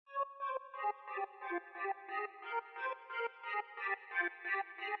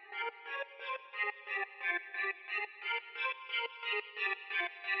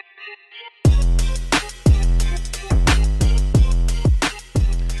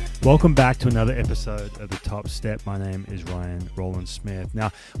Welcome back to another episode of The Top Step. My name is Ryan Roland Smith. Now,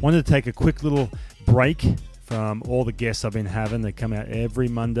 I wanted to take a quick little break from all the guests I've been having. They come out every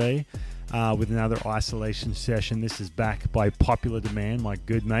Monday with another isolation session. This is back by popular demand. My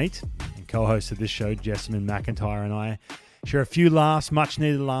good mate and co-host of this show, Jessamyn McIntyre, and I share a few laughs, much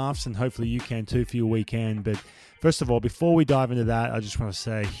needed laughs, and hopefully you can too for your weekend. But first of all, before we dive into that, I just want to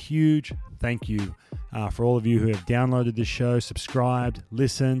say a huge thank you for all of you who have downloaded this show, subscribed,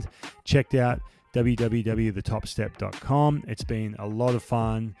 listened, checked out www.thetopstep.com. It's been a lot of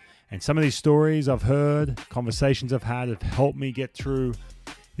fun. And some of these stories I've heard, conversations I've had have helped me get through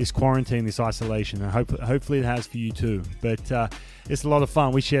this quarantine, this isolation. And hopefully it has for you too. But it's a lot of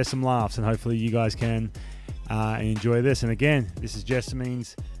fun. We share some laughs and hopefully you guys can enjoy this. And again, this is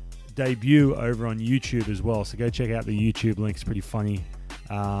Jessamyn's debut over on YouTube as well. So go check out the YouTube link. It's pretty funny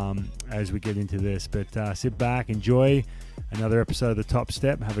as we get into this. But sit back, enjoy another episode of The Top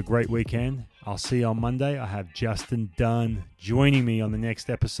Step. Have a great weekend. I'll see you on Monday. I have Justin Dunn joining me on the next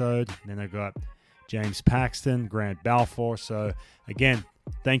episode. And then I've got James Paxton, Grant Balfour. So again,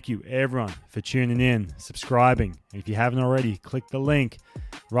 thank you everyone for tuning in, subscribing. And if you haven't already, click the link,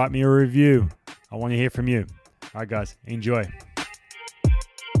 write me a review. I want to hear from you. All right, guys, enjoy.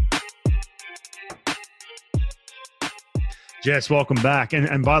 Jess, welcome back.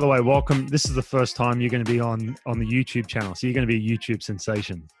 And by the way, welcome. This is the first time you're going to be on the YouTube channel. So you're going to be a YouTube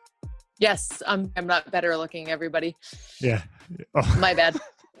sensation. Yes, I'm not better looking, everybody. Yeah. Oh. My bad.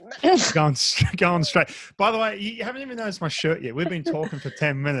 going straight. By the way, you haven't even noticed my shirt yet. We've been talking for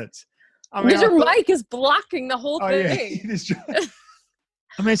 10 minutes. Your mic is blocking the whole thing. Yeah.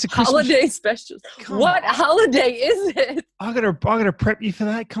 I mean, it's a Christmas holiday special. What holiday is it? I gotta prep you for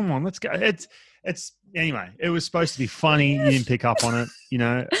that. Come on, let's go. It's anyway. It was supposed to be funny. You didn't pick up on it. You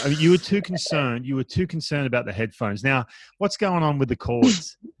know, I mean, you were too concerned. You were too concerned about the headphones. Now, what's going on with the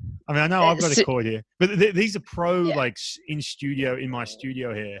cords? I mean, I know I've got a cord here, but these are pro, like in my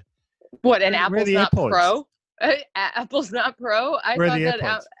studio here. What? And Apple's not pro? Apple's not pro. I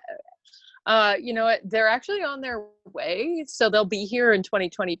thought that. You know what? They're actually on their way, so they'll be here in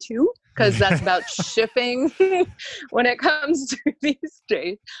 2022 because that's about shipping when it comes to these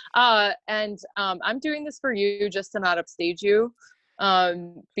days. And I'm doing this for you just to not upstage you,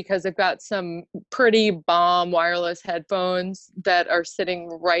 because I've got some pretty bomb wireless headphones that are sitting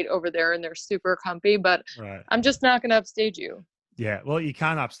right over there, and they're super comfy. But right. I'm just not going to upstage you. Yeah, well, you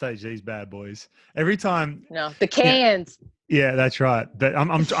can't upstage these bad boys. Every time. No, the cans. Yeah, that's right. But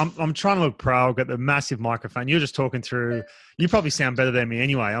I'm trying to look proud. I've got the massive microphone. You're just talking through. You probably sound better than me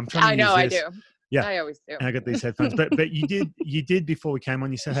anyway. I'm trying to use this. I do. Yeah, I always do. And I got these headphones. But you did before we came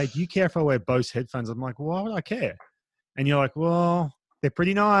on. You said, "Hey, do you care if I wear Bose headphones?" I'm like, well, "Why would I care?" And you're like, "Well, they're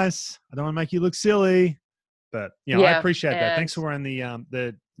pretty nice. I don't want to make you look silly." But I appreciate that. Thanks for wearing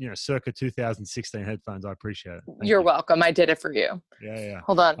the circa 2016 headphones. I appreciate it. You're welcome. I did it for you. Yeah.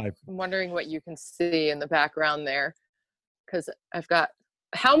 Hold on. I'm wondering what you can see in the background there, because I've got.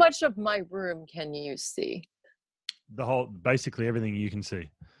 How much of my room can you see? Basically everything you can see.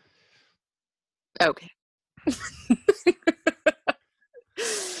 Okay.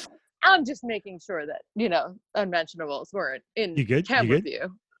 I'm just making sure that unmentionables weren't in camera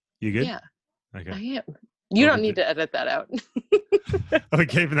view. You good? Yeah. Okay. I am. You don't need to edit that out. Are we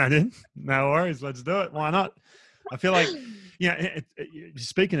keeping that in? No worries. Let's do it. Why not? I feel like,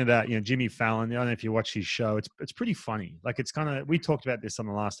 speaking of that, Jimmy Fallon, I don't know if you watch his show. It's pretty funny. Like it's kind of, we talked about this on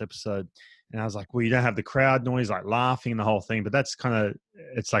the last episode and I was like, well, you don't have the crowd noise, like laughing and the whole thing, but that's kind of,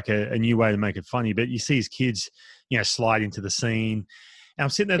 it's like a new way to make it funny. But you see his kids, slide into the scene. And I'm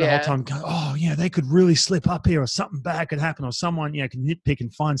sitting there the whole time going, oh, they could really slip up here or something bad could happen or someone, can nitpick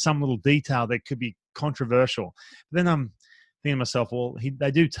and find some little detail that could be controversial. But then I'm thinking to myself, well,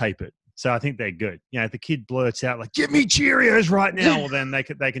 they do tape it. So I think they're good. If the kid blurts out like, "Give me Cheerios right now," well, then they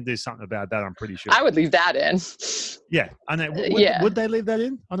can do something about that. I'm pretty sure. I would leave that in. Yeah, I know. Would they leave that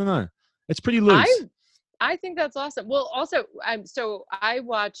in? I don't know. It's pretty loose. I think that's awesome. Well, also, I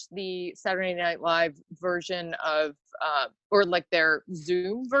watched the Saturday Night Live version of, or like their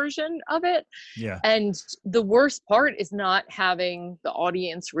Zoom version of it. Yeah. And the worst part is not having the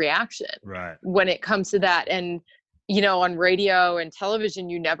audience reaction. Right. When it comes to that, and on radio and television,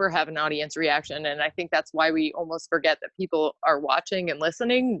 you never have an audience reaction, and I think that's why we almost forget that people are watching and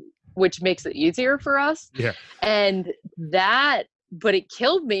listening, which makes it easier for us. Yeah. And but it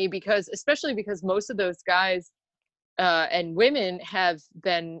killed me especially because most of those guys and women have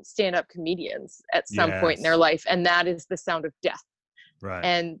been stand-up comedians at some point in their life, and that is the sound of death. Right.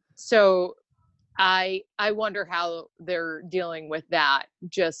 And so I wonder how they're dealing with that,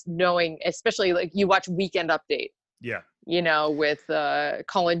 just knowing, especially like you watch Weekend Update. Yeah. with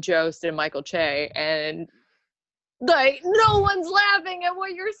Colin Jost and Michael Che, and like no one's laughing at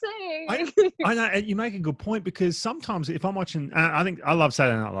what you're saying. I know, and you make a good point, because sometimes if I'm watching, I love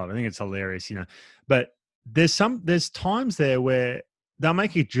Saturday Night Live. I think it's hilarious, but there's times there where they'll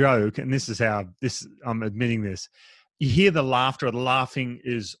make a joke, and I'm admitting this. You hear the laughter, or the laughing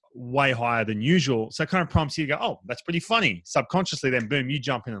is way higher than usual. So it kind of prompts you to go, oh, that's pretty funny. Subconsciously, then boom, you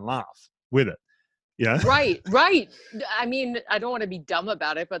jump in and laugh with it. Yeah. Right. I mean, I don't want to be dumb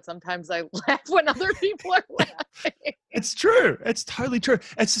about it, but sometimes I laugh when other people are laughing. It's true. It's totally true.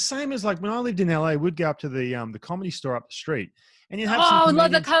 It's the same as like when I lived in LA, we'd go up to the Comedy Store up the street, and you'd have some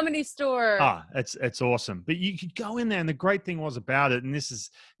love the Comedy Store. It's awesome. But you could go in there, and the great thing was about it, and this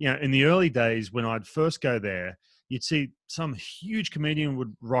is, in the early days when I'd first go there, you'd see some huge comedian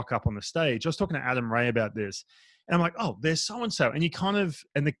would rock up on the stage. I was talking to Adam Ray about this, and I'm like, oh, there's so-and-so. And you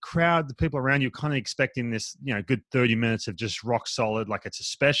and the crowd, the people around you, kind of expecting this, good 30 minutes of just rock solid, like it's a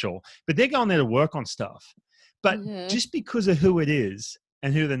special. But they're going there to work on stuff. But just because of who it is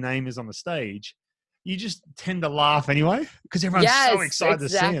and who the name is on the stage, you just tend to laugh anyway, because everyone's so excited to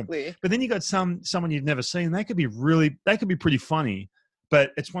see him. But then you got someone you've never seen. They could be pretty funny.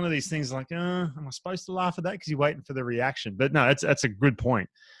 But it's one of these things like, am I supposed to laugh at that? Because you're waiting for the reaction. But no, that's a good point.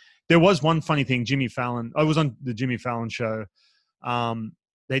 There was one funny thing. Jimmy Fallon. I was on the Jimmy Fallon show.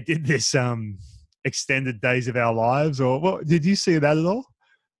 They did this extended Days of Our Lives. Or what? Did you see that at all?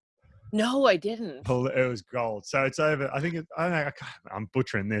 No, I didn't. It was gold. So it's over. I think I don't know. I'm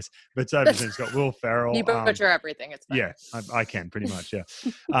butchering this, but it's over. It's got Will Ferrell. You butcher everything. It's fine. Yeah, I can pretty much. Yeah.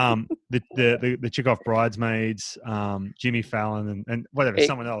 The chick off Bridesmaids, Jimmy Fallon, and whatever,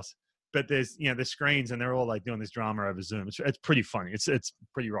 someone else. But there's the screens, and they're all like doing this drama over Zoom. It's pretty funny. It's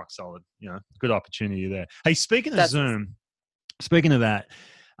pretty rock solid. Good opportunity there. Hey, speaking of Zoom, speaking of that,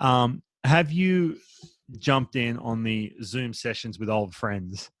 have you jumped in on the Zoom sessions with old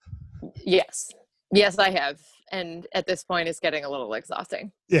friends? Yes, I have. And at this point, it's getting a little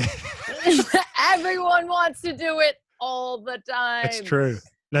exhausting. Yeah. Everyone wants to do it all the time.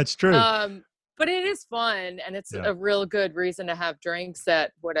 That's true. But it is fun, and it's a real good reason to have drinks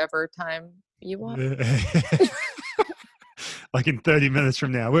at whatever time you want. Like in 30 minutes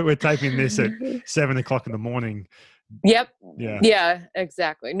from now. We're taping this at 7 o'clock in the morning. Yep. Yeah,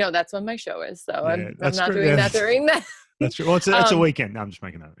 exactly. No, that's when my show is. So I'm not doing that during that. That's true. Well, it's a weekend. No, I'm just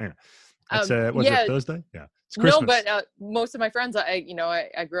making that. Yeah. Was it Thursday? Yeah. It's Christmas. No, but most of my friends, I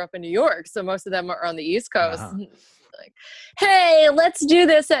grew up in New York, so most of them are on the East Coast. Uh-huh. Like, hey, let's do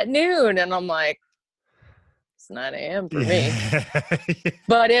this at noon. And I'm like, it's 9 a.m. for me.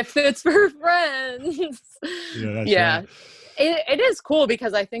 But if it's for friends. Right. It is cool,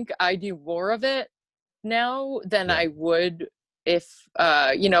 because I think I do more of it now than I would if,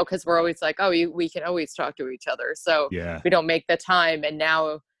 because we're always like, we can always talk to each other. So we don't make the time. And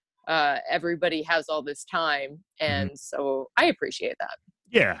now everybody has all this time. And so I appreciate that.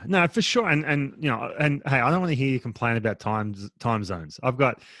 Yeah, no, for sure. And hey, I don't want to hear you complain about time zones. I've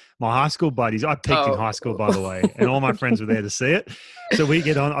got my high school buddies. I peaked in high school, by the way, and all my friends were there to see it. So we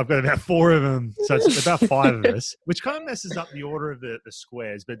get on. I've got about 4 of them. So it's about 5 of us, which kind of messes up the order of the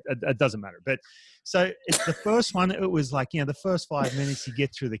squares, but it doesn't matter. But so it's the first one. It was like, the first 5 minutes you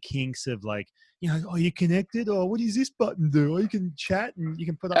get through the kinks of like, oh, you connected? Or what does this button do? Or you can chat and you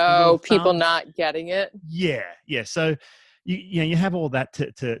can put up. Oh, people not getting it. Yeah. So you have all that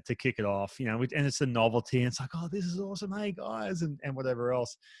to kick it off, and it's the novelty, and it's like, oh, this is awesome, hey guys, and whatever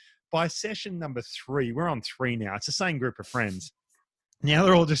else. By session number 3, we're on 3 now. It's the same group of friends. Now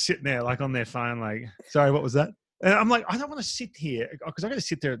they're all just sitting there, like on their phone, like, sorry, what was that? And I'm like, I don't want to sit here because I got to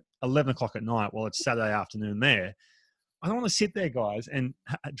sit there at 11 o'clock at night while it's Saturday afternoon there. I don't want to sit there, guys, and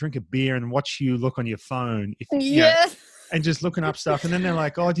drink a beer and watch you look on your phone. And just looking up stuff. And then they're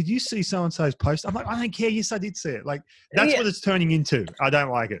like, oh, did you see so-and-so's post? I'm like, I don't care. Yes, I did see it. Like, that's what it's turning into. I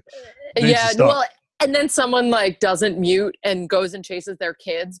don't like it. Well, and then someone like doesn't mute and goes and chases their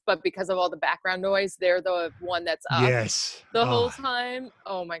kids, but because of all the background noise, they're the one that's up the whole time.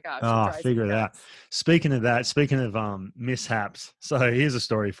 Oh my gosh. Figure it out. Speaking of mishaps. So here's a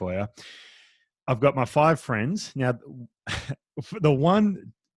story for you. I've got my 5 friends. Now, the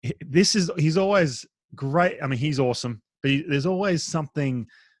one, he's always great. I mean, he's awesome. But there's always something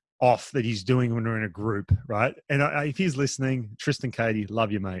off that he's doing when we're in a group, right? And if he's listening, Tristan, Katie,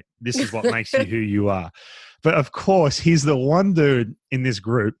 love you, mate. This is what makes you who you are. But of course, he's the one dude in this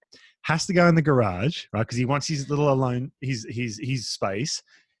group, has to go in the garage, right? Because he wants his little alone, his space.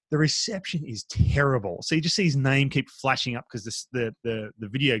 The reception is terrible. So you just see his name keep flashing up because the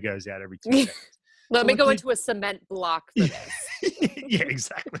video goes out every 2 seconds. Let me go into a cement block for this. Yeah,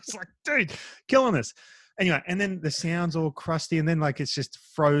 exactly. It's like, dude, killing us. Anyway, and then the sound's all crusty, and then like it's just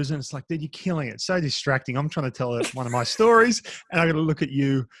frozen. It's like, dude, you're killing it. It's so distracting. I'm trying to tell one of my stories, and I got to look at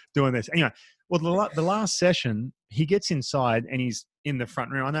you doing this. Anyway, well, the last session, he gets inside and he's in the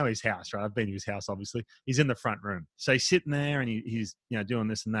front room. I know his house, right? I've been to his house, obviously. He's in the front room. So he's sitting there and he's doing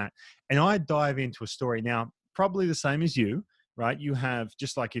this and that. And I dive into a story now, probably the same as you, right? You have,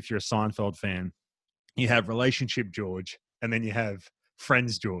 just like if you're a Seinfeld fan, you have relationship George, and then you have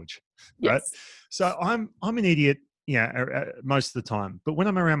friends George, right? Yes. So I'm an idiot, most of the time. But when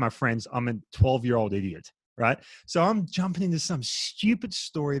I'm around my friends, I'm a 12-year-old idiot. Right. So I'm jumping into some stupid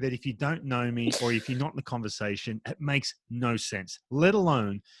story that if you don't know me or if you're not in the conversation, it makes no sense, let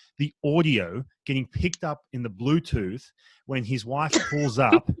alone the audio getting picked up in the Bluetooth when his wife pulls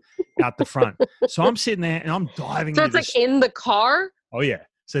up out the front. So I'm sitting there and I'm diving. So it's like in the car? Oh, yeah.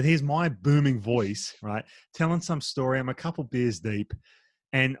 So here's my booming voice, right, telling some story. I'm a couple beers deep,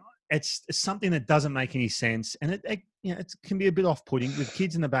 and it's something that doesn't make any sense. And it can be a bit off-putting with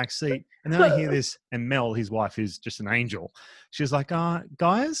kids in the back seat. And then I hear this, and Mel, his wife, is just an angel. She's like,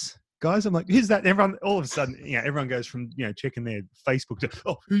 guys. I'm like, who's that? Everyone, all of a sudden, everyone goes from, checking their Facebook to,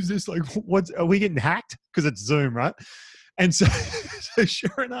 oh, who's this? Like, are we getting hacked? Because it's Zoom, right? And so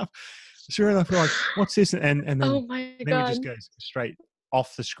sure enough, we're like, what's this? And then, oh my then God. it just goes straight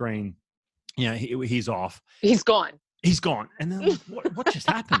off the screen. He's off. He's gone. And then I'm like, what just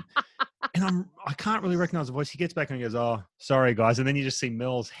happened? And I can't really recognize the voice. He gets back and he goes, oh, sorry, guys. And then you just see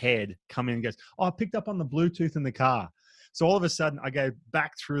Mel's head come in and goes, oh, I picked up on the Bluetooth in the car. So all of a sudden I go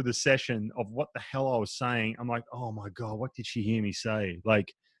back through the session of what the hell I was saying. I'm like, oh my God, what did she hear me say?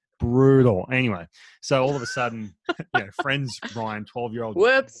 Like, brutal. Anyway, so all of a sudden, friends, Ryan, 12-year-old.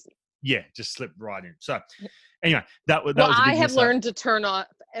 Whoops. Yeah, just slipped right in. So anyway, that was I have learned to turn off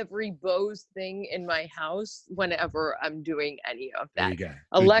every Bose thing in my house whenever I'm doing any of that. There you go.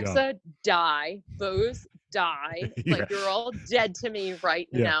 Alexa, die. Bose, die. Like, you're all dead to me right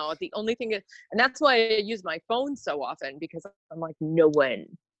now. The only thing is, and that's why I use my phone so often, because I'm like, no one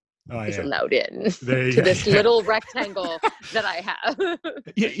is allowed in to this little rectangle that I have.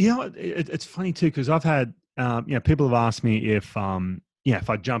 It's funny too, because I've had, people have asked me if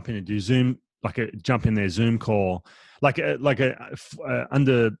I jump in and do Zoom, jump in their Zoom call,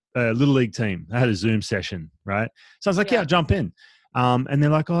 under a little league team. I had a Zoom session, right? So I was like, I'll jump in. And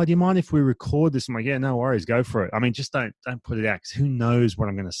they're like, oh, do you mind if we record this? I'm like, yeah, no worries, go for it. I mean, just don't put it out, because who knows what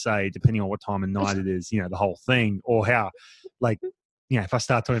I'm going to say, depending on what time of night it is, the whole thing, or how, if I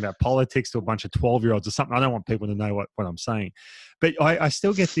start talking about politics to a bunch of 12-year-olds or something, I don't want people to know what I'm saying. But I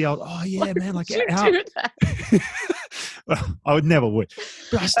still get the old, oh yeah, man, like how well, I never would.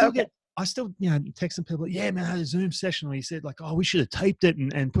 But I still texting people, yeah, man, I had a Zoom session where he said like, oh, we should have taped it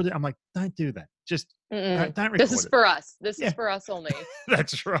and put it. I'm like, don't do that. Just don't record it. This is for us. This is for us only.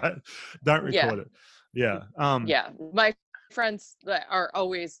 That's right. Don't record it. Yeah. My friends are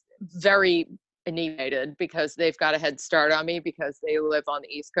always very inebriated because they've got a head start on me because they live on the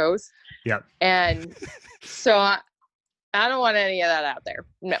East Coast. Yeah. And so I don't want any of that out there.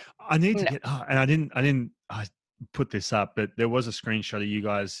 No. I need to get, and I didn't put this up, but there was a screenshot of you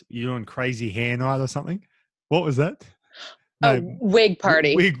guys, you doing crazy hair night or something. What was that? No, wig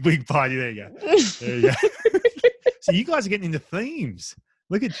party. Wig party. There you go. There you go. So you guys are getting into themes.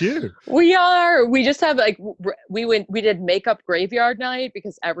 Look at you. We are. We just have we did makeup graveyard night,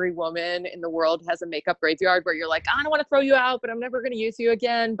 because every woman in the world has a makeup graveyard where you're like, I don't want to throw you out, but I'm never going to use you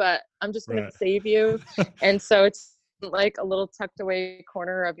again, but I'm just going to save you. And so it's like a little tucked away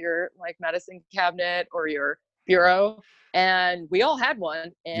corner of your medicine cabinet or your bureau. And we all had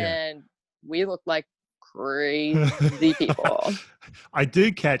one, and we looked like crazy people. I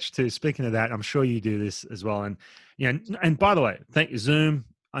do catch too, speaking of that, I'm sure you do this as well. And and by the way, thank you, Zoom.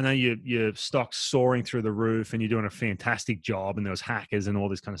 I know your stock's soaring through the roof and you're doing a fantastic job, and there was hackers and all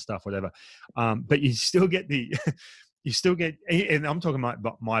this kind of stuff, whatever. But you still get and I'm talking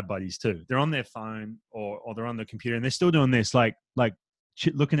about my buddies too. They're on their phone or they're on the computer, and they're still doing this, like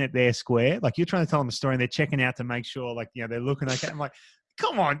looking at their square. Like, you're trying to tell them a story and they're checking out to make sure they're looking okay. I'm like,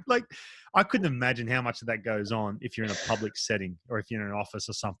 come on. Like, I couldn't imagine how much of that goes on if you're in a public setting, or if you're in an office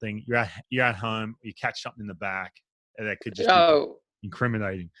or something. You're at home, you catch something in the back, and that could just be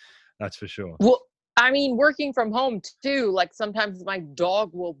incriminating. That's for sure. Well, I mean, working from home too, sometimes my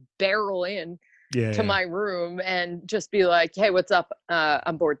dog will barrel in to my room and just be like, hey, what's up?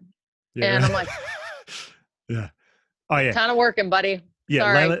 I'm bored. Yeah. And I'm like, yeah. Oh yeah. Kind of working, buddy. Yeah,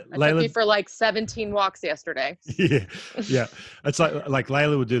 sorry, I took you for 17 walks yesterday. Yeah. It's like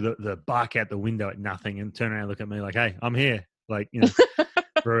Layla would do the bark out the window at nothing and turn around and look at me like, hey, I'm here.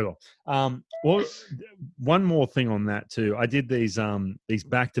 Brutal. Well, one more thing on that too. I did these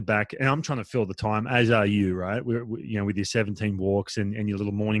back to back, and I'm trying to fill the time, as are you, right? We with your 17 walks and your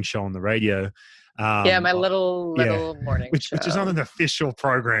little morning show on the radio. My little morning which is not an official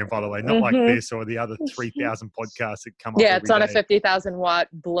program, by the way, not like this or the other 3,000 podcasts that come up. Yeah, it's on a 50,000 watt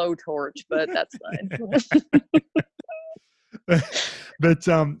blowtorch, but that's fine. But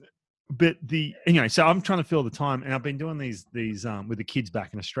so I'm trying to fill the time, and I've been doing these with the kids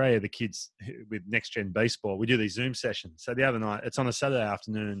back in Australia, the kids with Next Gen Baseball. We do these Zoom sessions. So the other night, it's on a Saturday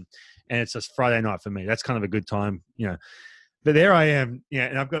afternoon, and it's a Friday night for me. That's kind of a good time, But there I am,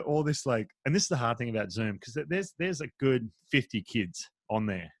 and I've got all this and this is the hard thing about Zoom, because there's a good 50 kids on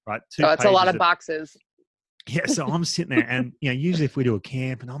there, right? It's a lot of boxes. Yeah, so I'm sitting there, and usually if we do a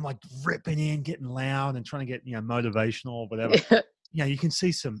camp, and I'm like ripping in, getting loud, and trying to get motivational or whatever. You can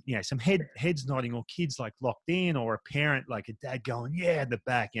see some heads nodding, or kids like locked in, or a parent, like a dad going, yeah, in the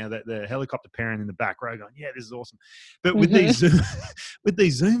back, the helicopter parent in the back row going, yeah, this is awesome. But with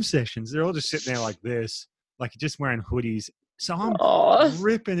these Zoom sessions, they're all just sitting there like this, like just wearing hoodies. So I'm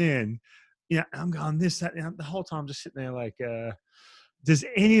ripping in, I'm going this, that, the whole time just sitting there like, does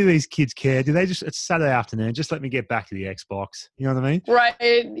any of these kids care? Do they it's Saturday afternoon, just let me get back to the Xbox. You know what I mean?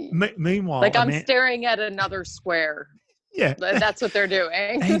 Right. Meanwhile, like I'm staring at another square. Yeah. That's what they're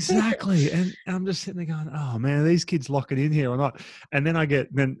doing. Exactly. And I'm just sitting there going, oh man, are these kids locking in here or not? And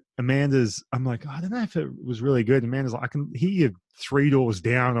then Amanda's, I'm like, I don't know if it was really good. Amanda's like, I can hear you 3 doors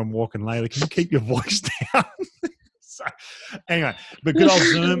down. I'm walking later. Can you keep your voice down? So anyway, but good old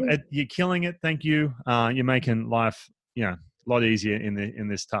Zoom. You're killing it. Thank you. You're making life, a lot easier in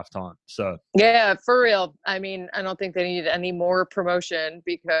this tough time. So yeah, for real. I mean, I don't think they need any more promotion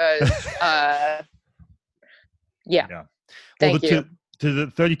because, yeah. Thank you. To the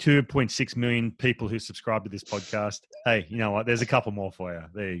 32.6 million people who subscribe to this podcast, hey, you know what? There's a couple more for you.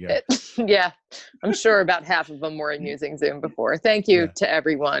 There you go. Yeah. I'm sure about half of them weren't using Zoom before. Thank you to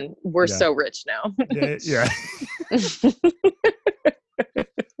everyone. We're so rich now. Yeah.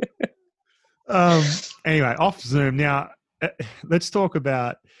 Anyway, off Zoom. Now, let's talk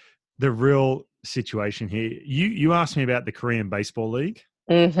about the real situation here. You asked me about the Korean Baseball League.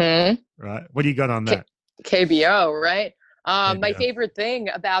 Mm-hmm. Right. What do you got on that? KBO, right? My favorite thing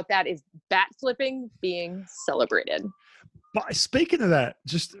about that is bat flipping being celebrated. But speaking of that,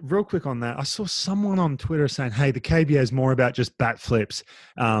 just real quick on that, I saw someone on Twitter saying, hey, the KBO is more about just bat flips.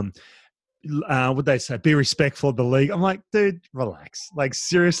 Would they say, be respectful of the league? I'm like, dude, relax. Like,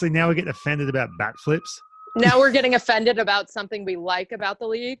 seriously, now we're getting offended about bat flips? Now we're getting offended about something we like about the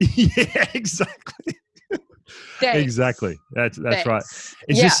league? Yeah, exactly. Thanks. Exactly. That's right.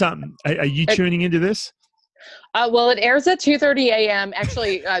 Is this something, are you tuning into this? Well, it airs at 2:30 a.m.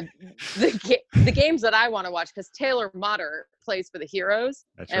 Actually, the games that I want to watch, because Taylor Motter plays for the Heroes,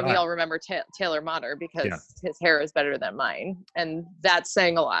 and we all remember Taylor Motter because his hair is better than mine, and that's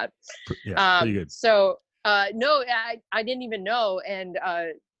saying a lot. Yeah, pretty good. So, no, I didn't even know, and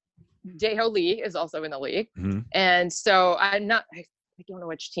Jae-Ho Lee is also in the league, and so I don't know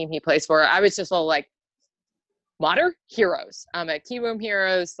which team he plays for. I was just all like, Motter Heroes. I'm at Kiwoom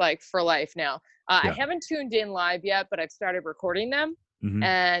Heroes like for life now. I haven't tuned in live yet, but I've started recording them.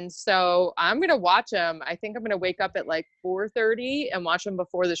 And so I'm going to watch them. I think I'm going to wake up at like 4:30 and watch them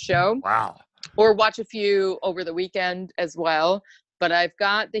before the show. Wow. Or watch a few over the weekend as well. But I've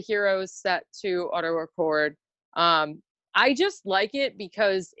got the Heroes set to auto record. I just like it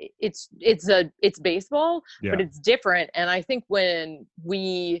because it's baseball, but it's different. And I think when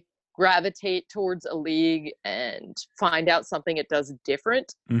we gravitate towards a league and find out something it does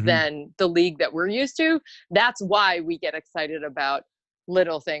different than the league that we're used to, that's why we get excited about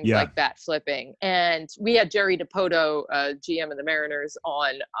little things like bat flipping. And we had Jerry DePoto, GM of the Mariners,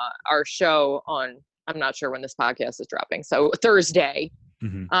 on our show on, I'm not sure when this podcast is dropping, so Thursday.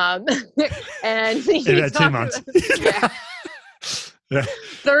 And he about 2 months.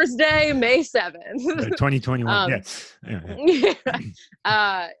 Thursday, May 7th. 2021.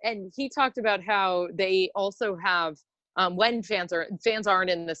 And he talked about how they also have, when fans aren't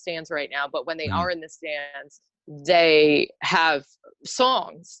in the stands right now, but when they are in the stands, they have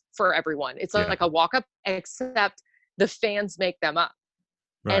songs for everyone. It's like a walk-up, except the fans make them up.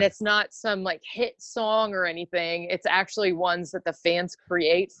 Right. And it's not some like hit song or anything. It's actually ones that the fans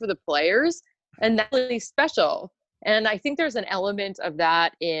create for the players. And that's really special. And I think there's an element of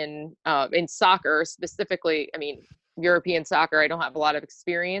that in soccer specifically. I mean, European soccer, I don't have a lot of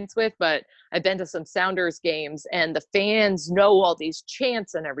experience with, but I've been to some Sounders games and the fans know all these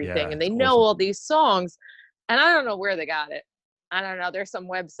chants and everything, and they know all these songs. And I don't know where they got it. I don't know. There's some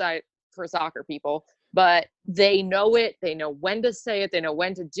website for soccer people, but they know it. They know when to say it. They know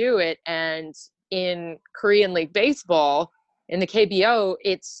when to do it. And in Korean League Baseball, in the KBO,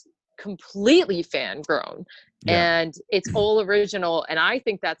 it's completely fan grown and it's all original. And I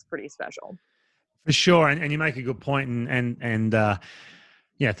think that's pretty special. For sure. And you make a good point. And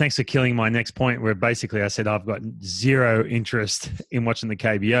yeah, thanks for killing my next point where basically I said I've got zero interest in watching the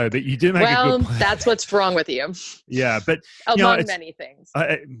KBO, but you do make a good point. Well, that's what's wrong with you. Yeah, but among many things.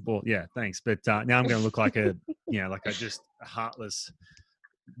 Well, yeah, thanks. But now I'm going to look like a, like a just heartless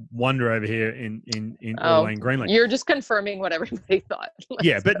wonder over here in Lane Greenland. You're just confirming what everybody thought.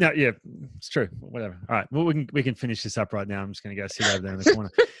 Yeah, it's true. Whatever. All right. Well, we can finish this up right now. I'm just going to go sit over there in the corner.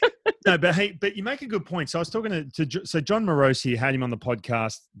 No, but hey, but you make a good point. So I was talking to John Morosi, had him on the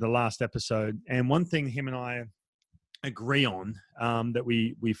podcast the last episode, and one thing him and I agree on that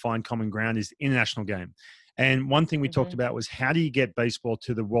we find common ground is the international game. And one thing we talked about was how do you get baseball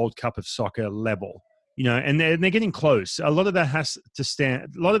to the World Cup of Soccer level? And they're getting close. A lot of that has to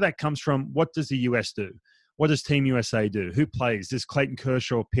stand. A lot of that comes from what does the US do? What does Team USA do? Who plays? Does Clayton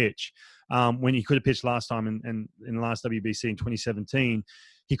Kershaw pitch? When he could have pitched last time in the last WBC in 2017,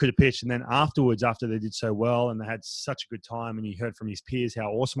 he could have pitched. And then afterwards, after they did so well and they had such a good time and he heard from his peers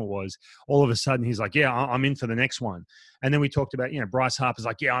how awesome it was, all of a sudden he's like, yeah, I'm in for the next one. And then we talked about, Bryce Harper's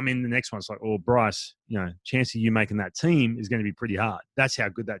like, yeah, I'm in the next one. It's like, oh, Bryce, chance of you making that team is going to be pretty hard. That's how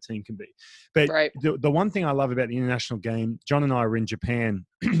good that team can be. But the one thing I love about the international game, John and I were in Japan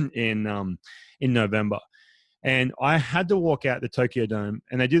in November. And I had to walk out the Tokyo Dome,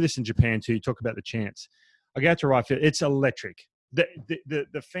 and they do this in Japan too. You talk about the chants. I go out to right field. It's electric.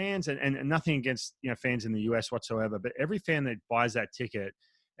 The fans, and nothing against fans in the US whatsoever, but every fan that buys that ticket,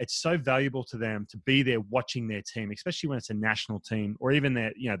 it's so valuable to them to be there watching their team, especially when it's a national team or even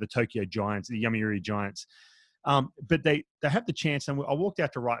the Tokyo Giants, the Yomiuri Giants. But they have the chants, and I walked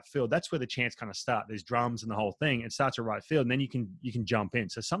out to right field. That's where the chants kind of start. There's drums and the whole thing. It starts at right field, and then you can jump in.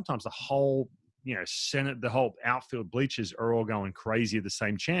 So sometimes the whole the whole outfield bleachers are all going crazy at the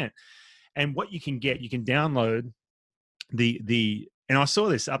same chant. And what you can download and I saw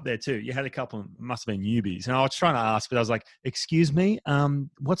this up there too. You had a couple, must have been newbies. And I was trying to ask, but I was like, excuse me,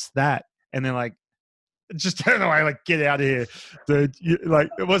 what's that? And they're like, just turn away, like, get out of here, dude.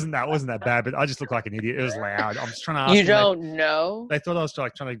 It wasn't that bad, but I just looked like an idiot. It was loud. I was trying to ask. You don't know? They thought I was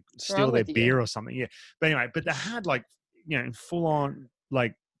like trying to steal their beer or something. Yeah. But anyway, they had full on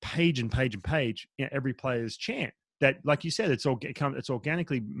page and page and page, every player's chant that, like you said, it's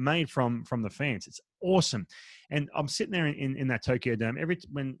organically made from the fans. It's awesome. And I'm sitting there in that Tokyo Dome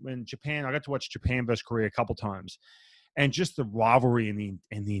when Japan, I got to watch Japan versus Korea a couple times, and just the rivalry and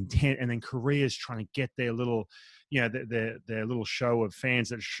the intent. And then Korea's trying to get their little, their little show of fans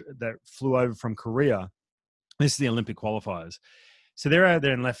that flew over from Korea. This is the Olympic qualifiers. So they're out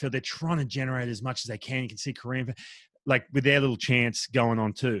there in left field. They're trying to generate as much as they can. You can see Korean, with their little chants going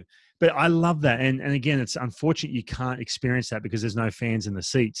on too. But I love that. And again, it's unfortunate you can't experience that because there's no fans in the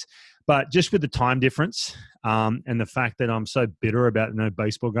seats. But just with the time difference and the fact that I'm so bitter about no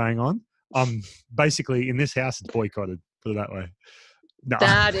baseball going on, basically in this house, it's boycotted, put it that way. No.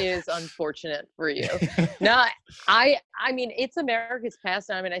 That is unfortunate for you. No, I mean, it's America's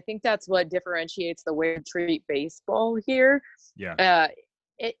pastime, and I think that's what differentiates the way we treat baseball here. Yeah.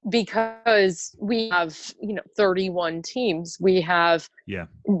 Because we have 31 teams, we have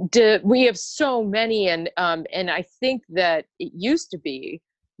so many, and I think that it used to be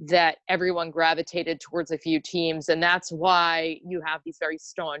that everyone gravitated towards a few teams, and that's why you have these very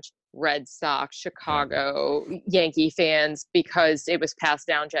staunch Red Sox, Chicago, Yankee fans, because it was passed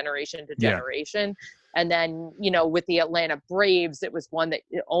down generation to generation. And then, with the Atlanta Braves, it was one that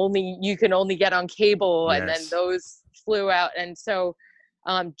you can only get on cable, and then those flew out, and so.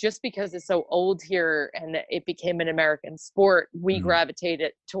 Just because it's so old here and it became an American sport, we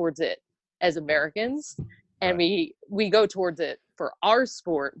gravitated towards it as Americans, and we go towards it for our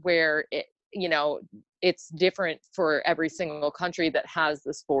sport, where it's different for every single country that has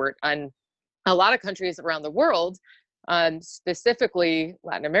the sport. And a lot of countries around the world, specifically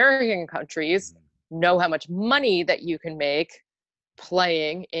Latin American countries, know how much money that you can make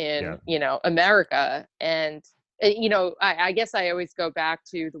playing in America. And I guess I always go back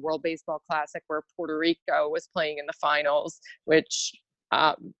to the World Baseball Classic where Puerto Rico was playing in the finals, which,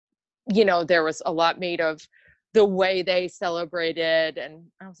 there was a lot made of the way they celebrated. And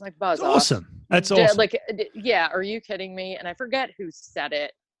I was like, buzz off. Awesome. That's awesome. Are you kidding me? And I forget who said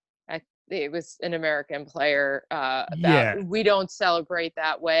it. it was an American player. That we don't celebrate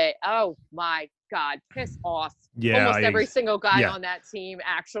that way. Oh my God, piss off. Yeah, almost every single guy on that team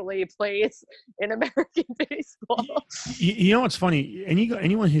actually plays in American baseball. You know what's funny?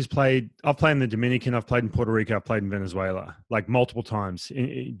 Anyone who's played, I've played in the Dominican, I've played in Puerto Rico, I've played in Venezuela, like multiple times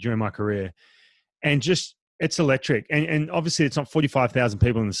during my career. And just, it's electric. And obviously it's not 45,000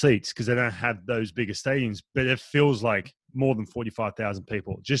 people in the seats because they don't have those bigger stadiums, but it feels like more than 45,000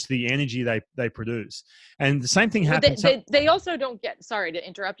 people, just the energy they produce. And the same thing happens. They also don't get, sorry to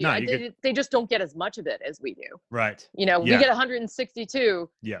interrupt you. No, they just don't get as much of it as we do. Right. We get 162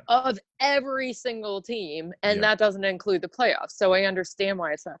 of every single team, and that doesn't include the playoffs. So I understand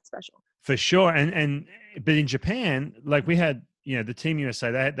why it's not special. For sure. But in Japan, like we had, the Team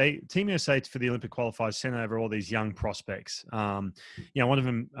USA, Team USA for the Olympic qualifiers sent over all these young prospects. One of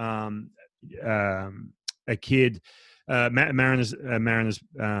them, a kid, Mariners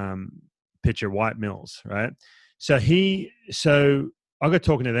pitcher, White Mills, right? So I got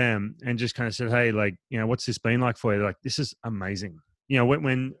talking to them and just kind of said, hey, like, what's this been like for you? They're like, this is amazing.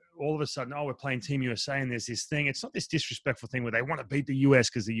 When all of a sudden, we're playing Team USA and there's this thing, it's not this disrespectful thing where they want to beat the US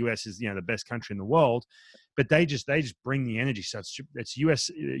because the US is, the best country in the world, but they just bring the energy. So it's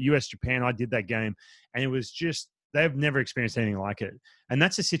US, Japan. I did that game and it was just, they've never experienced anything like it. And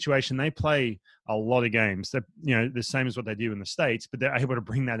that's a situation. They play a lot of games that, the same as what they do in the States, but they're able to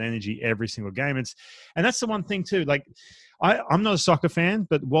bring that energy every single game. And that's the one thing too. Like I'm not a soccer fan,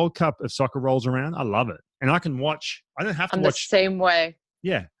 but World Cup of soccer rolls around. I love it. And I can watch, I don't have to watch. I'm the same way.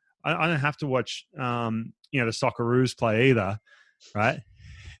 Yeah. I don't have to watch, the Socceroos play either. Right.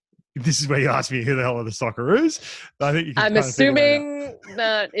 This is where you ask me who the hell are the Socceroos. I think I'm assuming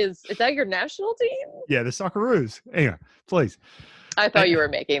is that your national team? Yeah, the Socceroos. Anyway, please. I thought you were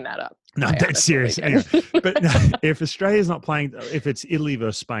making that up. No, that's serious. Anyway, but no, if Australia's not playing, if it's Italy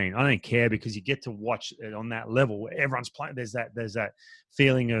versus Spain, I don't care because you get to watch it on that level where everyone's playing. There's that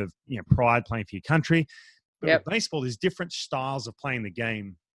feeling of pride playing for your country. But with baseball, there's different styles of playing the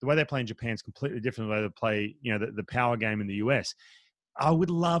game. The way they play in Japan is completely different than the way they play, the power game in the US. I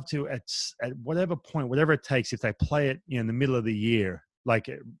would love to at whatever point, whatever it takes, if they play it in the middle of the year, like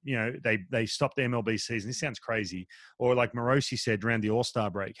they stop the MLB season. This sounds crazy, or like Morosi said, around the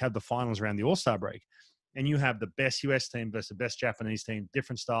All-Star break, have the finals around the All-Star break, and you have the best US team versus the best Japanese team,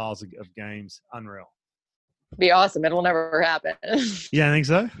 different styles of games. Unreal. Be awesome. It'll never happen. Yeah, I think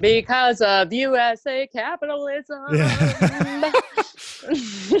so. Because of USA capitalism.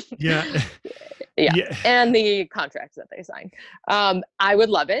 Yeah. Yeah. And the contracts that they sign. I would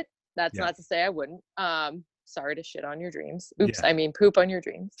love it. That's not to say I wouldn't. Sorry to shit on your dreams. Oops, I mean poop on your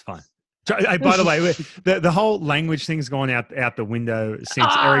dreams. It's fine. By the way, the whole language thing's gone out the window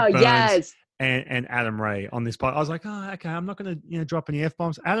since Eric Burns and Adam Ray on this part. I was like, okay, I'm not going to drop any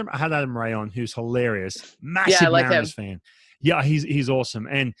F-bombs. I had Adam Ray on, who's hilarious. Massive Mariners fan. Yeah, he's awesome.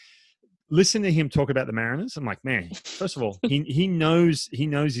 And listen to him talk about the Mariners. I'm like, man, first of all, he knows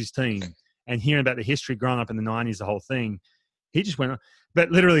his team. And hearing about the history growing up in the 90s, the whole thing, he just went on.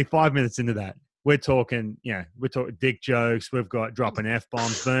 But literally 5 minutes into that, we're talking dick jokes. We've got dropping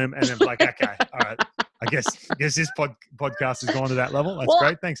F-bombs, boom. And then like, okay, all right. I guess this podcast has gone to that level. That's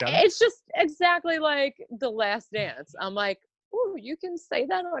great. Thanks, Adam. It's just exactly like The Last Dance. I'm like, oh, you can say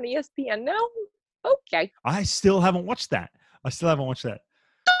that on ESPN now? Okay. I still haven't watched that. I'm stuck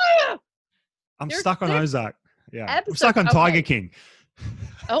on Ozark. Yeah. I'm stuck on Tiger King.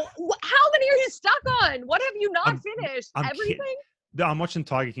 Oh, how many are you stuck on? What have you not finished? Everything? I'm watching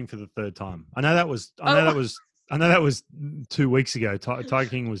Tiger King for the third time. I know that was 2 weeks ago. Tiger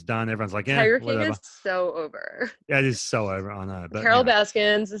King was done. Everyone's like, Tiger King whatever. is so over. Yeah, it is so over. I know. But Carol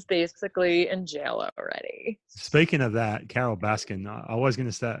Baskins is basically in jail already. Speaking of that, Carol Baskin, I was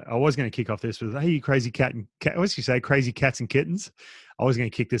going to kick off this with, hey, you crazy cat and cat. What did you say? Crazy cats and kittens. I was going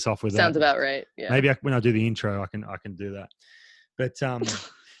to kick this off with Sounds that. about right. Yeah. Maybe when I do the intro, I can do that. But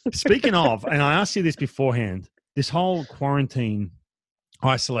speaking of, and I asked you this beforehand, this whole quarantine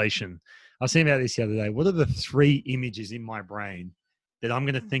isolation, I was thinking about this the other day. What are the 3 images in my brain that I'm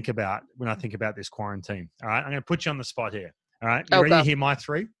going to think about when I think about this quarantine? All right. I'm going to put you on the spot here. All right. You ready to hear my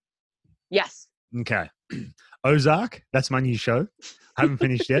 3? Yes. Okay. Ozark. That's my new show. I haven't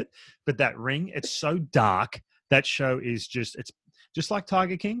finished yet. But that Ring, it's so dark. That show is it's just like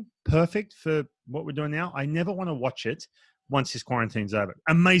Tiger King. Perfect for what we're doing now. I never want to watch it once this quarantine's over.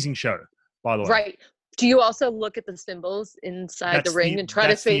 Amazing show, by the way. Right. Do you also look at the symbols inside the ring and try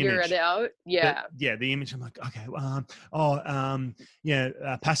to figure it out? Yeah. The image. I'm like, okay,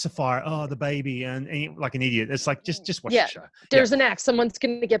 pacifier. Oh, the baby, and like an idiot. It's like just watch the show. There's an axe. Someone's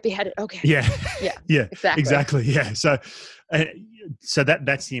gonna get beheaded. Okay. Yeah. Yeah. Exactly. Yeah. So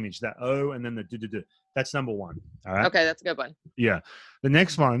that's the image. That O and then the do. That's number one. All right. Okay, that's a good one. Yeah. The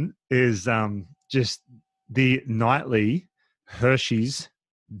next one is just the nightly Hershey's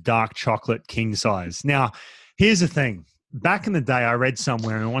dark chocolate king size. Now, here's the thing. Back in the day, I read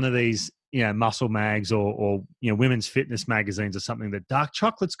somewhere in one of these, muscle mags or women's fitness magazines or something that dark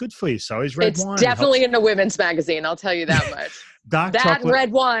chocolate's good for you. So is red wine. It's definitely in a women's magazine. I'll tell you that much. Chocolate,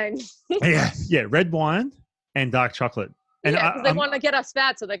 red wine. Yeah, red wine and dark chocolate. And because they want to get us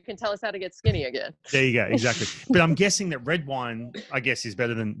fat so they can tell us how to get skinny again. There you go, exactly. But I'm guessing that red wine, I guess, is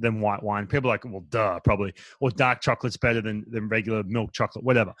better than white wine. People are like, well, duh, probably. Or dark chocolate's better than regular milk chocolate,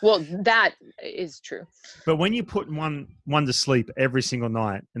 whatever. Well, that is true. But when you put one to sleep every single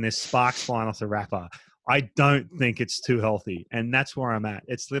night and there's sparks flying off the wrapper, I don't think it's too healthy. And that's where I'm at.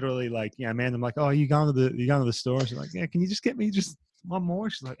 It's literally like, man, I'm like, oh, you going to the store? She's like, yeah, can you just get me just one more?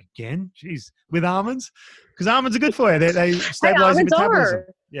 She's like, again? Jeez. With almonds? Because almonds are good for you. They stabilize your metabolism.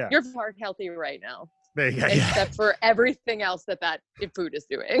 Yeah. You're heart healthy right now. There you go. Except for everything else that food is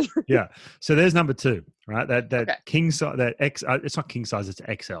doing. Yeah. So there's number two, right? That king size, it's not king size, it's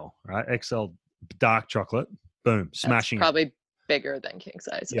XL, right? XL dark chocolate. Boom. Smashing. That's probably bigger than king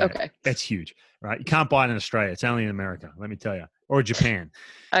size. Yeah, okay. It's huge, right? You can't buy it in Australia. It's only in America, let me tell you. Or Japan.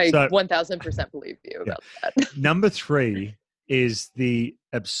 I 1000% believe you about that. Number three is the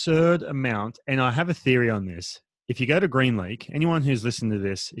absurd amount, and I have a theory on this. If you go to Green Lake, anyone who's listening to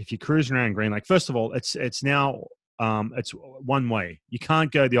this, if you're cruising around Green Lake, first of all, it's now it's one way. You can't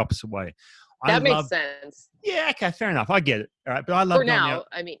go the opposite way. That makes sense. Yeah, okay, fair enough. I get it. All right, but I love for now.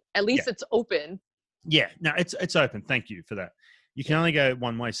 I mean, at least it's open. Yeah, no, it's open. Thank you for that. You can only go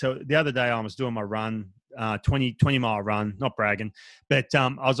one way. So the other day I was doing my run, 20-mile run, not bragging, but I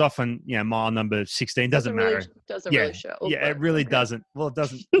was off on mile number 16. Doesn't matter. Doesn't really show. Yeah, it really doesn't. Well, it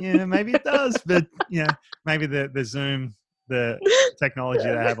doesn't. Yeah, maybe it does, but maybe the Zoom, the technology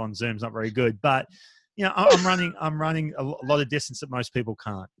that I have on Zoom is not very good. But I'm running a lot of distance that most people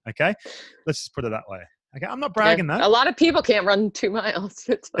can't. Okay, let's just put it that way. Okay, I'm not bragging though. A lot of people can't run 2 miles.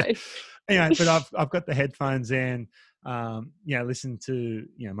 It's fine. Anyway, but I've got the headphones in. Listen to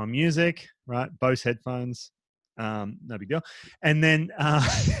my music, right? Bose headphones, no big deal. And then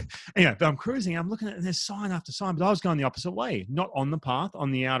but I'm cruising. I'm looking at it, and there's sign after sign, but I was going the opposite way, not on the path,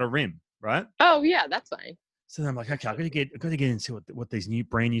 on the outer rim, right? Oh yeah, that's fine. So then I'm like, okay, I've got to get into what these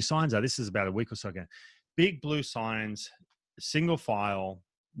brand new signs are. This is about a week or so ago. Big blue signs, single file,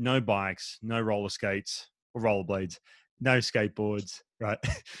 no bikes, no roller skates or rollerblades, no skateboards, right?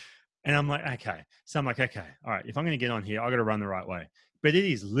 And I'm like, okay. So I'm like, okay, all right. If I'm going to get on here, I got to run the right way. But it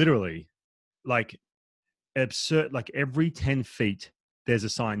is literally like absurd. Like every 10 feet, there's a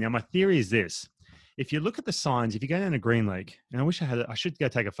sign. Now, my theory is this. If you look at the signs, if you go down to Green Lake, and I should go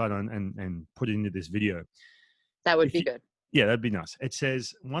take a photo and put it into this video. That would be good. Yeah, that'd be nice. It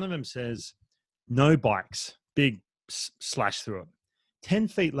says, one of them says, no bikes, big slash through it. 10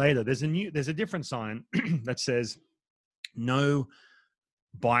 feet later, there's a different sign that says, no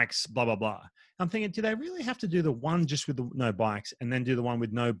bikes, blah, blah, blah. I'm thinking, do they really have to do the one just with the no bikes and then do the one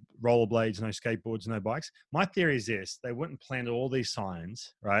with no rollerblades, no skateboards, no bikes? My theory is this. They went and planted all these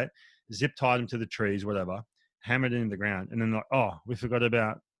signs, right? Zip tied them to the trees, whatever, hammered it into the ground. And then like, oh, we forgot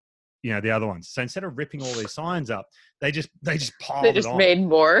about, the other ones. So instead of ripping all these signs up, they just piled it on. They just made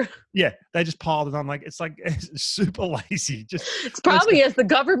more. Yeah, they just piled it on. Like, it's super lazy. It's probably as the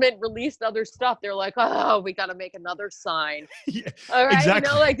government released other stuff, they're like, oh, we got to make another sign. Yeah, all right,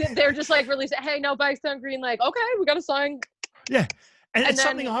 exactly. They're just like releasing, hey, no bikes down Green Lake. Okay, we got a sign. Yeah, and it's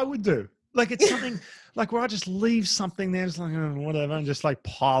something I would do. Like, it's something like where I just leave something there, just like whatever, and just like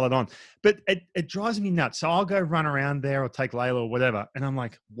pile it on. But it drives me nuts. So I'll go run around there or take Layla or whatever, and I'm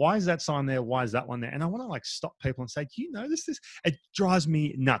like, why is that sign there? Why is that one there? And I want to like stop people and say, do you notice this? It drives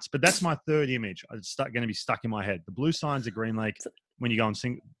me nuts. But that's my third image. It's going to be stuck in my head. The blue signs at Green Lake when you go on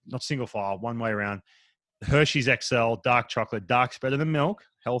not single file, one way around. Hershey's XL, dark chocolate. Dark's better than milk,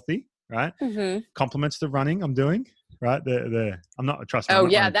 healthy, right? Mm-hmm. Complements the running I'm doing. Right, I'm not trust me. Oh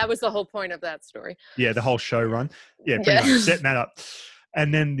yeah, that was the whole point of that story. Yeah, the whole show run. Yeah, pretty much setting that up.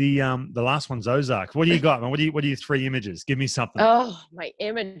 And then the last one's Ozark. What do you got, man? What are your 3 images? Give me something. Oh, my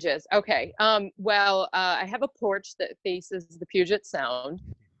images. Okay. Well, I have a porch that faces the Puget Sound,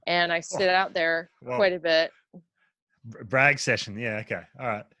 and I sit out there quite a bit. Brag session. Yeah. Okay. All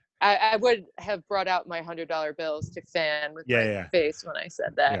right. I would have brought out my $100 bills to fan with my face when I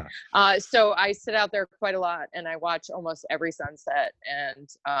said that. Yeah. So I sit out there quite a lot, and I watch almost every sunset. And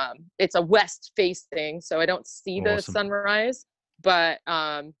it's a west facing, so I don't see the sunrise. But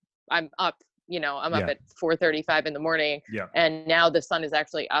I'm up. I'm up at 4:35 in the morning, and now the sun is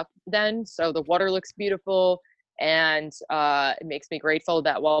actually up then. So the water looks beautiful. And it makes me grateful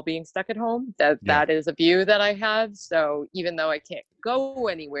that while being stuck at home, that is a view that I have. So even though I can't go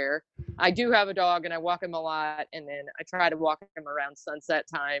anywhere, I do have a dog, and I walk him a lot. And then I try to walk him around sunset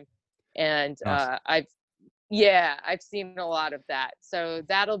time. And nice. I've seen a lot of that. So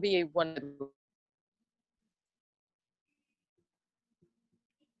that'll be one of the...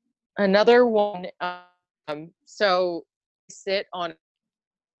 Another one. So I sit on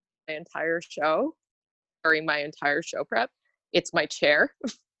my entire show. During my entire show prep, it's my chair.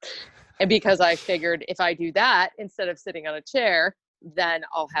 And because I figured if I do that instead of sitting on a chair, then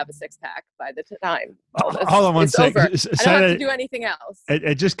I'll have a six-pack by the time hold on one second. I don't have to do anything else.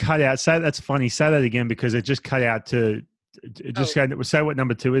 It just cut out. That's funny. Say that again, because it just cut out to say what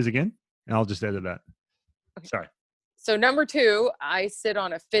number 2 is again, and I'll just edit that. Okay. Sorry. So number 2, I sit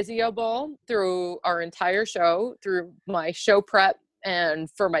on a physio ball through our entire show, through my show prep and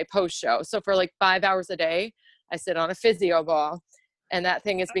for my post show. So for like 5 hours a day, I sit on a physio ball, and that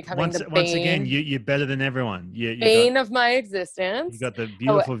thing is becoming the bane. Once again, you're better than everyone. Bane of my existence. You got the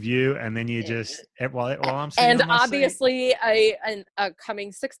beautiful view, and then you just I'm and obviously a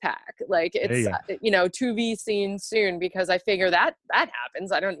coming six-pack. Like it's 2V seen soon, because I figure that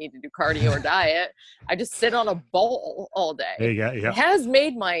happens. I don't need to do cardio or diet. I just sit on a bowl all day. There you go. Yeah. It has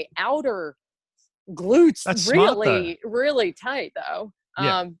made my outer glutes really tight though.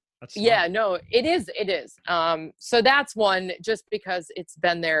 No, it is. So that's one, just because it's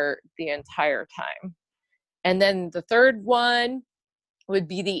been there the entire time. And then the third one would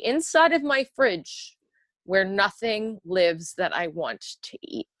be the inside of my fridge, where nothing lives that I want to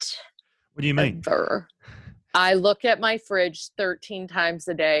eat. What do you mean? I look at my fridge 13 times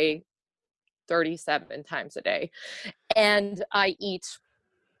a day, 37 times a day, and I eat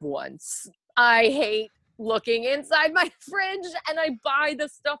once. I hate looking inside my fridge, and I buy the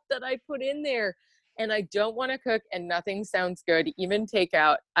stuff that I put in there, and I don't want to cook, and nothing sounds good, even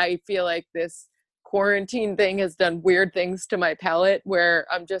takeout. I feel like this quarantine thing has done weird things to my palate, where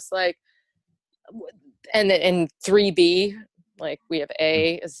I'm just like, and 3B, like we have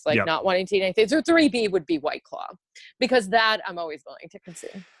A is like not wanting to eat anything. So 3B would be White Claw, because that I'm always willing to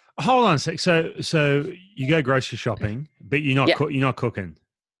consume. Hold on a sec. So you go grocery shopping, but you're not cooking.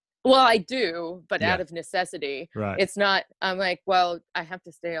 Well, I do, but out of necessity. Right. It's not, I'm like, well, I have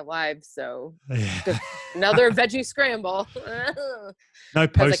to stay alive, so another veggie scramble. No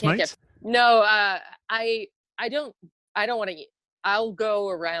Postmates? No, I don't want to eat. I'll go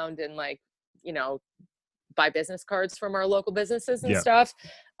around and buy business cards from our local businesses and stuff.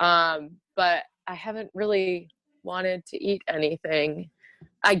 But I haven't really wanted to eat anything.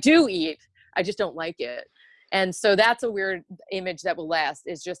 I do eat, I just don't like it. And so that's a weird image that will last,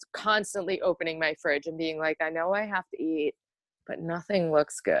 is just constantly opening my fridge and being like, I know I have to eat, but nothing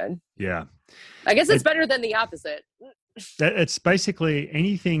looks good. Yeah. I guess it's better than the opposite. It's basically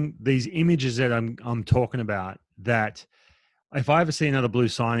anything, these images that I'm talking about, that if I ever see another blue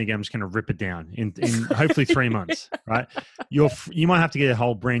sign again, I'm just going to rip it down in hopefully 3 months, right? You might have to get a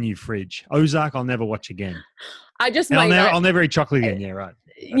whole brand new fridge. Ozark, I'll never watch again. I'll never eat chocolate again. Yeah, right.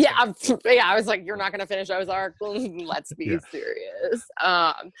 I was like, you're not going to finish Ozark. Let's be serious.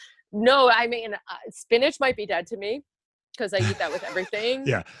 No, I mean, spinach might be dead to me, because I eat that with everything.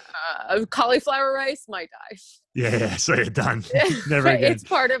 Yeah. Cauliflower rice might die. Yeah. So you're done. Never again. It's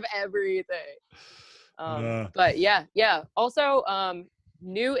part of everything. But yeah. Also,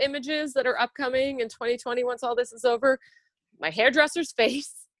 new images that are upcoming in 2020 once all this is over. My hairdresser's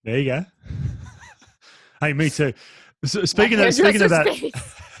face. There you go. Hey, me too. Speaking of that,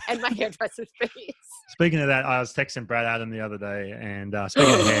 and my hairdresser's face. Speaking of that, I was texting Brad Adam the other day, and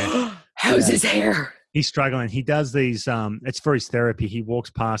speaking of hair, how's his hair? He's struggling. He does these. It's for his therapy. He walks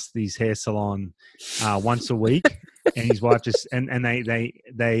past these hair salon once a week, and his wife just and they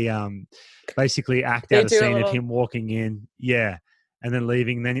basically act out a scene of him walking in, and then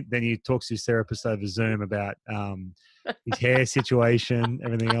leaving. Then he talks to his therapist over Zoom about his hair situation,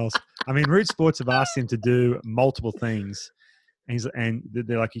 everything else. I mean, Root Sports have asked him to do multiple things, and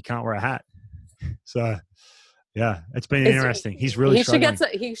they're like, you can't wear a hat. So, yeah, it's been interesting. He's really struggling.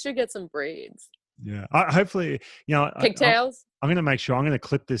 He should get some braids. Yeah, hopefully, pigtails. I'm going to make sure I'm going to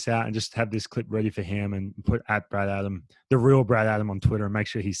clip this out and just have this clip ready for him and put at Brad Adam, the real Brad Adam, on Twitter, and make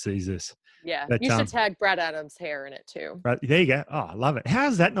sure he sees this. Yeah, but, you should tag Brad Adams' hair in it too. Right, there you go. Oh, I love it.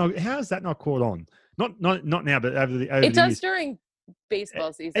 How's that not caught on? Not now, but over the years. It does during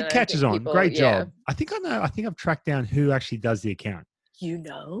baseball season. It catches on. Great job. I think I know. I think I've tracked down who actually does the account. You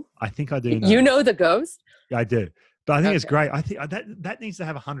know? I think I do know. You know the ghost? Yeah, I do. But I think it's great. I think that needs to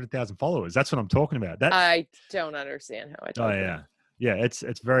have 100,000 followers. That's what I'm talking about. I don't understand how I do. Oh yeah. Yeah, it's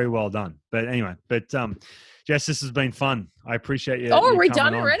very well done. But anyway, Jess, this has been fun. I appreciate you. Oh, are we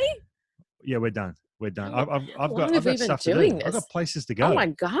done already? Yeah, we're done. We're done. Oh, I've got stuff to do. I've got places to go. Oh my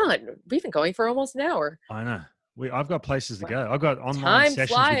God, we've been going for almost an hour. I know. I've got places to go. I've got online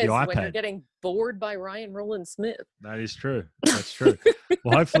sessions with your iPad. When you're getting bored by Ryan Roland Smith. That is true. That's true.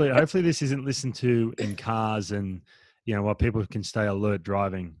 Well, hopefully this isn't listened to in cars and while people can stay alert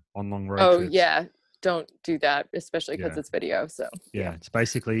driving on long road trips. Oh yeah. Don't do that, especially because it's video. So yeah, it's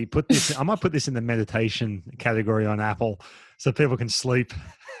basically I might put this in the meditation category on Apple so people can sleep.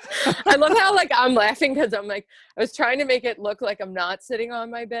 I love how I'm laughing because I'm I was trying to make it look like I'm not sitting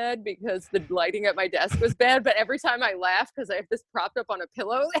on my bed because the lighting at my desk was bad. But every time I laugh because I have this propped up on a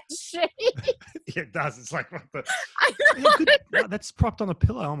pillow, that shakes. Yeah, it does. It's like what the that's propped on a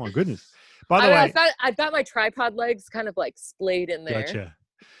pillow. Oh my goodness. By the way, I've got my tripod legs kind of splayed in there.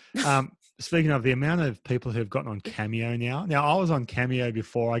 Gotcha. Speaking of the amount of people who've gotten on Cameo now. Now, I was on Cameo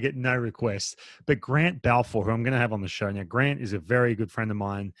before. I get no requests. But Grant Balfour, who I'm going to have on the show now, Grant is a very good friend of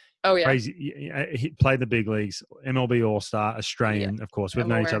mine. Oh, yeah. He played the big leagues, MLB All-Star, Australian, of course. We've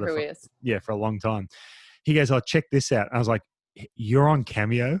known each other for a long time. He goes, check this out. I was like, you're on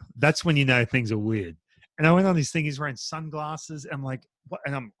Cameo? That's when you know things are weird. And I went on this thing. He's wearing sunglasses. I'm like, what?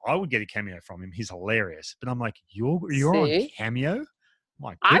 And I would get a cameo from him. He's hilarious. But I'm like, you're on Cameo?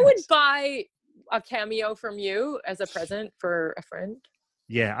 I would buy a cameo from you as a present for a friend.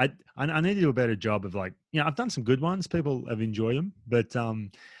 Yeah, I need to do a better job of I've done some good ones. People have enjoyed them, but I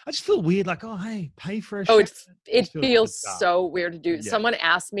just feel weird. Hey, pay for a show. It feels so weird to do. Yeah. Someone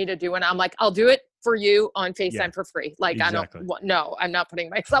asked me to do one. I'm like, I'll do it for you on FaceTime for free. Exactly. I'm not putting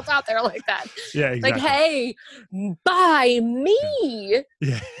myself out there like that. Yeah, exactly. Hey, buy me.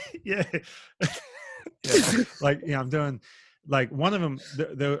 Yeah, yeah. I'm doing. One of them,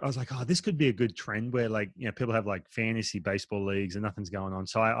 I was like, this could be a good trend where people have fantasy baseball leagues and nothing's going on.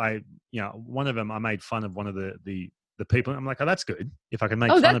 So I one of them, I made fun of one of the people. I'm like, that's good. If I can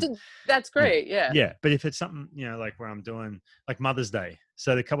make fun of that's great. Yeah. Yeah. But if it's something, where I'm doing Mother's Day.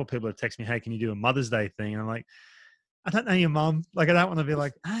 So a couple of people have texted me, hey, can you do a Mother's Day thing? And I'm like, I don't know your mom. I don't want to be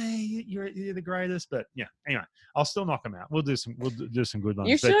like, hey, you're the greatest. But yeah, anyway, I'll still knock them out. We'll do some good ones.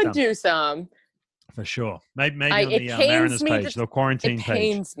 You should do some. For sure. Maybe on the Mariners page, the quarantine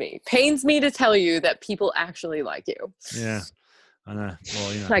page. It pains me to tell you that people actually like you. Yeah, I know.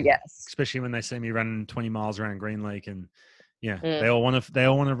 Well, I guess. Especially when they see me running 20 miles around Green Lake and they all want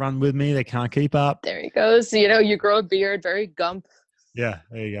to run with me. They can't keep up. There he goes. You grow a beard, very gump. Yeah,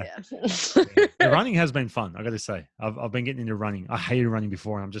 there you go. Yeah. The running has been fun. I got to say, I've been getting into running. I hated running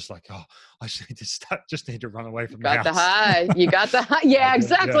before, and I'm just like, I just need to run away from the house. You got the high. Yeah,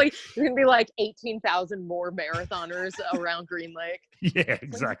 exactly. Yeah. You're gonna be 18,000 more marathoners around Green Lake. Yeah,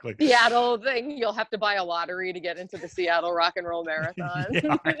 exactly. Seattle thing. You'll have to buy a lottery to get into the Seattle Rock and Roll Marathon.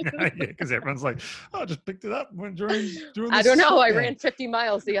 Yeah, I know. Yeah, because everyone's like, I just picked it up during I don't know. I ran 50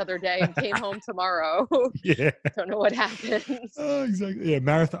 miles the other day and came home tomorrow. Yeah. Don't know what happened. Oh, exactly. Yeah,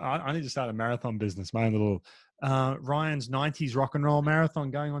 marathon. I need to start a marathon business. My own little Ryan's 90s rock and roll marathon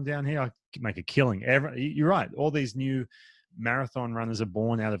going on down here. I could make a killing. You're right. All these new marathon runners are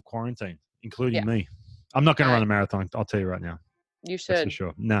born out of quarantine, including me. I'm not going to run a marathon. I'll tell you right now. You should. That's for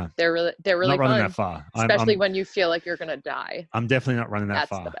sure. No. They're really not running fun. That far. Especially when you feel like you're going to die. I'm definitely not running that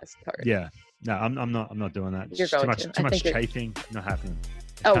far. That's the best part. Yeah. No, I'm not doing that. You're going to. Too much chafing. Not happening.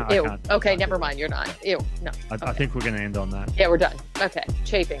 Oh, ew. Okay, never mind. You're not. Ew. No. I think we're going to end on that. Yeah, we're done. Okay.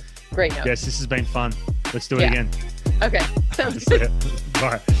 Chafing. Great note. Yes, this has been fun. Let's do it again. Okay. Sounds good.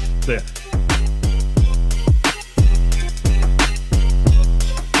 Bye. See ya.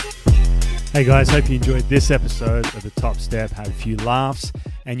 Hey guys, hope you enjoyed this episode of The Top Step, had a few laughs,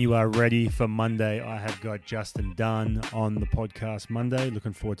 and you are ready for Monday. I have got Justin Dunn on the podcast Monday.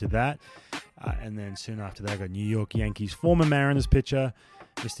 Looking forward to that. And then soon after that, I got New York Yankees former Mariners pitcher,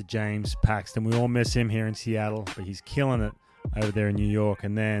 Mr. James Paxton. We all miss him here in Seattle, but he's killing it over there in New York.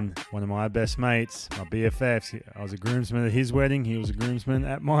 And then one of my best mates, my BFFs, I was a groomsman at his wedding. He was a groomsman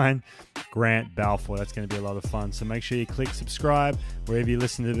at mine, Grant Balfour. That's going to be a lot of fun. So make sure you click subscribe wherever you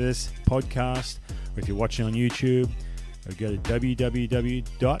listen to this podcast, or if you're watching on YouTube, or go to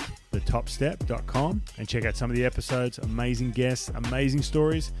www.thetopstep.com and check out some of the episodes. Amazing guests, amazing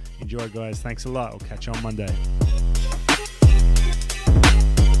stories. Enjoy, guys. Thanks a lot. I'll catch you on Monday.